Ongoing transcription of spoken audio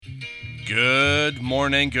Good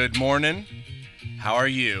morning, good morning. How are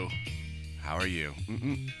you? How are you?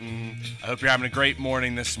 I hope you're having a great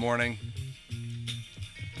morning this morning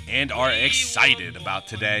and are excited about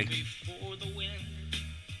today.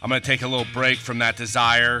 I'm going to take a little break from that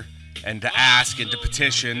desire and to ask and to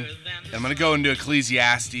petition. And I'm going to go into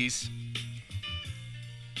Ecclesiastes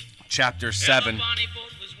chapter 7.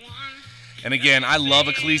 And again, I love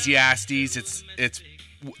Ecclesiastes.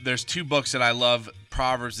 There's two books that I love,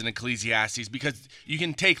 Proverbs and Ecclesiastes, because you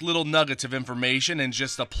can take little nuggets of information and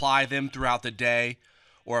just apply them throughout the day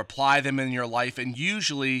or apply them in your life, and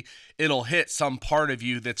usually it'll hit some part of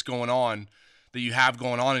you that's going on, that you have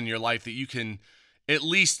going on in your life that you can at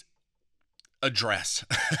least address.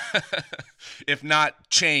 If not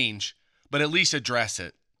change, but at least address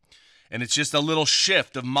it. And it's just a little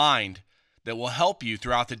shift of mind that will help you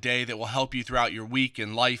throughout the day, that will help you throughout your week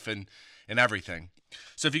and life and everything.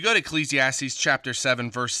 So if you go to Ecclesiastes chapter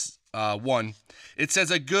 7, verse 1, it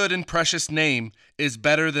says, "A good and precious name is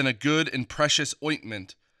better than a good and precious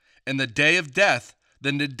ointment, and the day of death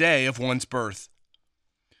than the day of one's birth."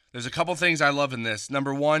 There's a couple things I love in this.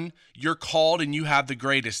 Number one, you're called and you have the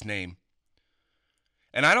greatest name.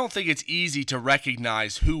 And I don't think it's easy to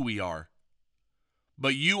recognize who we are.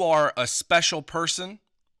 But you are a special person.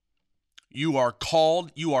 You are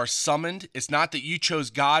called. You are summoned. It's not that you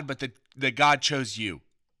chose God, but that God chose you.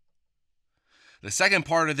 The second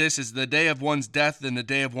part of this is the day of one's death and the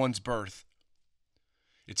day of one's birth.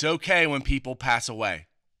 It's okay when people pass away.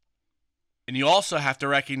 And you also have to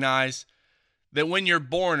recognize that when you're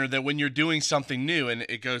born or that when you're doing something new, and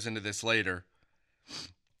it goes into this later,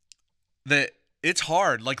 that it's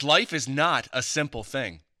hard. Like, life is not a simple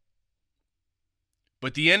thing.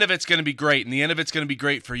 But the end of it's going to be great, and the end of it's going to be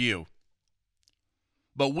great for you.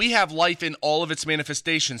 But we have life in all of its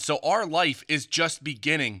manifestations, so our life is just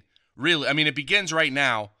beginning, really. I mean, it begins right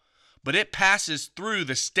now, but it passes through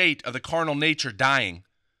the state of the carnal nature dying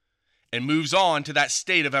and moves on to that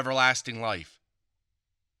state of everlasting life.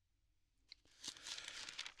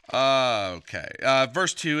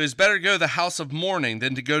 Verse 2 is better to go to the house of mourning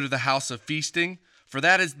than to go to the house of feasting, for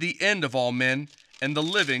that is the end of all men, and the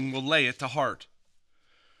living will lay it to heart.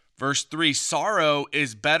 Verse 3, sorrow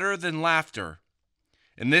is better than laughter,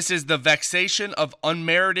 and this is the vexation of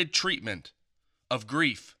unmerited treatment, of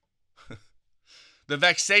grief. The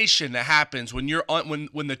vexation that happens when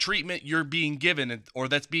when the treatment you're being given or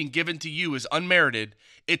that's being given to you is unmerited,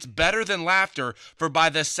 it's better than laughter, for by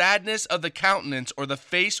the sadness of the countenance or the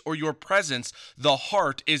face or your presence, the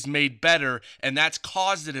heart is made better, and that's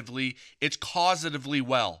causatively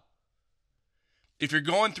well. If you're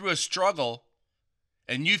going through a struggle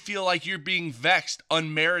and you feel like you're being vexed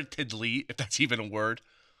unmeritedly, if that's even a word,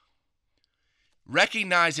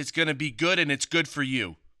 recognize it's going to be good and it's good for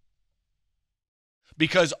you.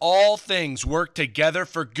 Because all things work together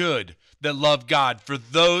for good that love God, for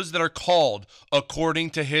those that are called according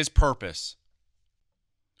to his purpose.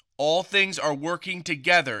 All things are working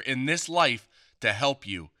together in this life to help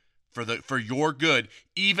you for your good,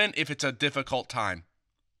 even if it's a difficult time.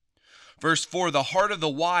 Verse 4, the heart of the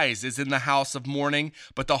wise is in the house of mourning,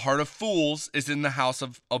 but the heart of fools is in the house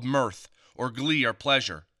of mirth, or glee, or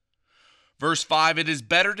pleasure. Verse 5, it is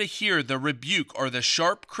better to hear the rebuke or the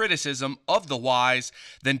sharp criticism of the wise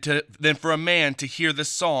than for a man to hear the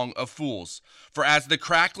song of fools. For as the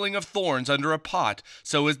crackling of thorns under a pot,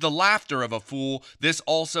 so is the laughter of a fool. This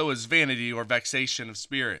also is vanity or vexation of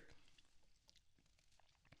spirit.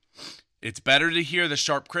 It's better to hear the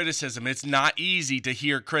sharp criticism. It's not easy to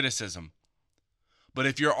hear criticism. But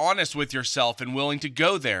if you're honest with yourself and willing to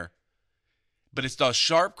go there, but it's the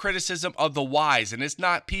sharp criticism of the wise, and it's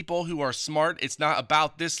not people who are smart. It's not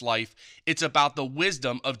about this life. It's about the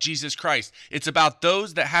wisdom of Jesus Christ. It's about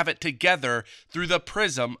those that have it together through the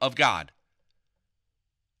prism of God.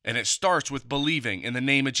 And it starts with believing in the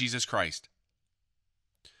name of Jesus Christ.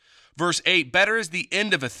 Verse 8, better is the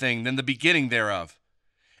end of a thing than the beginning thereof.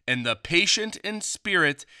 And the patient in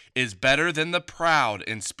spirit is better than the proud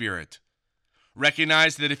in spirit.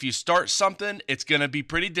 Recognize that if you start something, it's going to be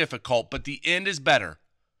pretty difficult, but the end is better.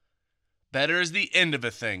 Better is the end of a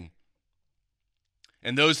thing.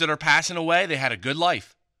 And those that are passing away, they had a good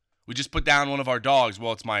life. We just put down one of our dogs.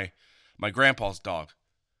 Well, it's my grandpa's dog.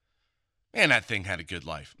 Man, that thing had a good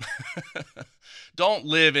life. Don't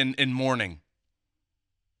live in mourning.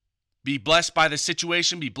 Be blessed by the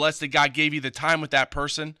situation. Be blessed that God gave you the time with that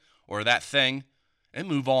person or that thing, and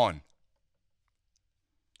move on.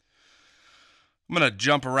 I'm going to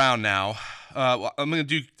jump around now. I'm going to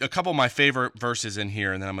do a couple of my favorite verses in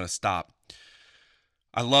here, and then I'm going to stop.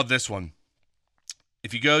 I love this one.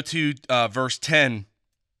 If you go to verse 10,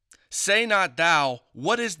 Say not thou,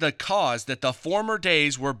 what is the cause that the former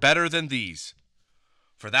days were better than these?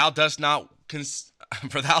 For thou dost not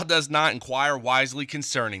inquire wisely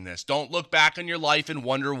concerning this. Don't look back on your life and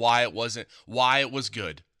wonder why it was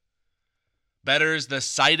good. Better is the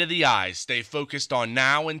sight of the eyes. Stay focused on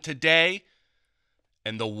now and today,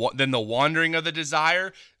 and then the wandering of the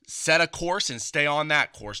desire. Set a course and stay on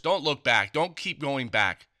that course. Don't look back. Don't keep going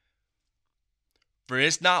back. For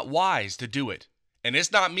it's not wise to do it. And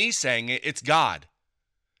it's not me saying it, it's God.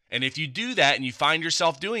 And if you do that and you find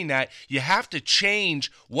yourself doing that, you have to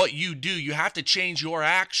change what you do. You have to change your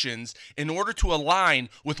actions in order to align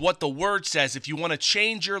with what the Word says if you want to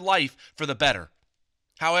change your life for the better,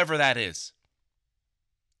 however that is.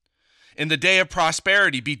 In the day of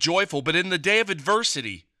prosperity, be joyful, but in the day of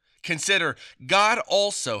adversity, consider, God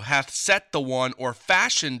also hath set the one or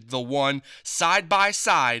fashioned the one side by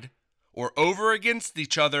side or over against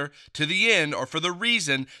each other to the end or for the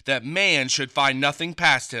reason that man should find nothing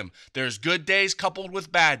past him. There's good days coupled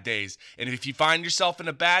with bad days. And if you find yourself in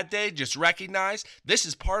a bad day, just recognize this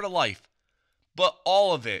is part of life. But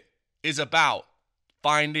all of it is about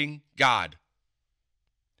finding God.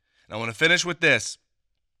 And I want to finish with this.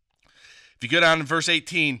 If you go down to verse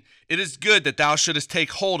 18, it is good that thou shouldest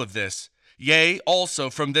take hold of this. Yea, also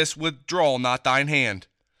from this withdraw not thine hand.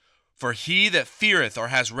 For he that feareth or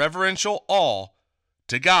has reverential awe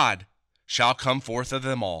to God shall come forth of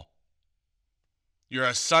them all. You're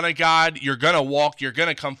a son of God. You're going to walk. You're going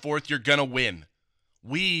to come forth. You're going to win.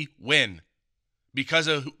 We win because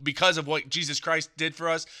of what Jesus Christ did for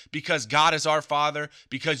us, because God is our Father,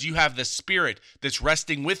 because you have the Spirit that's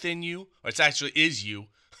resting within you. Or it actually is you.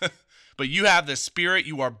 But you have the Spirit,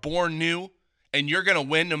 you are born new, and you're going to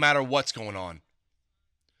win no matter what's going on.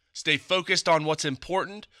 Stay focused on what's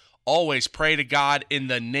important. Always pray to God in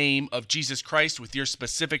the name of Jesus Christ with your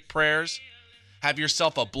specific prayers. Have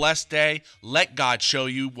yourself a blessed day. Let God show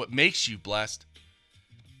you what makes you blessed.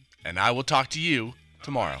 And I will talk to you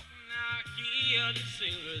tomorrow.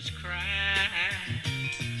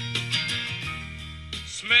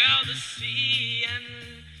 Smell the sea and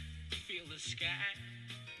feel the sky.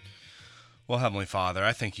 Well, Heavenly Father,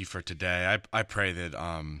 I thank you for today. I pray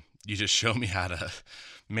that you just show me how to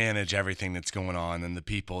manage everything that's going on and the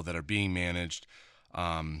people that are being managed,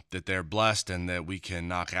 that they're blessed and that we can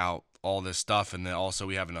knock out all this stuff, and that also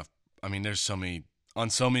we have enough. I mean, there's on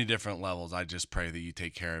so many different levels. I just pray that you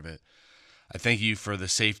take care of it. I thank you for the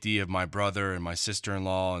safety of my brother and my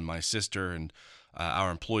sister-in-law and my sister and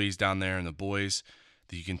our employees down there and the boys,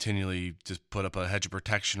 that you continually just put up a hedge of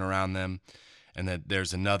protection around them, and that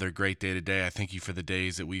there's another great day today. I thank you for the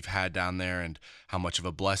days that we've had down there and how much of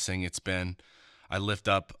a blessing it's been. I lift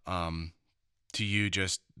up to you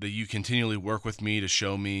just that you continually work with me to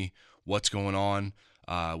show me what's going on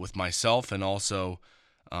with myself, and also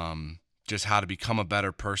just how to become a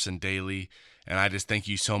better person daily. And I just thank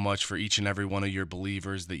you so much for each and every one of your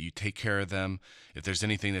believers, that you take care of them. If there's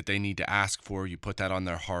anything that they need to ask for, you put that on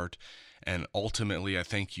their heart. And ultimately, I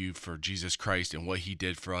thank you for Jesus Christ and what he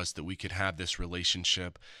did for us, that we could have this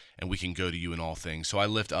relationship and we can go to you in all things. So I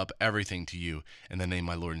lift up everything to you in the name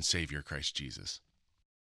of my Lord and Savior, Christ Jesus.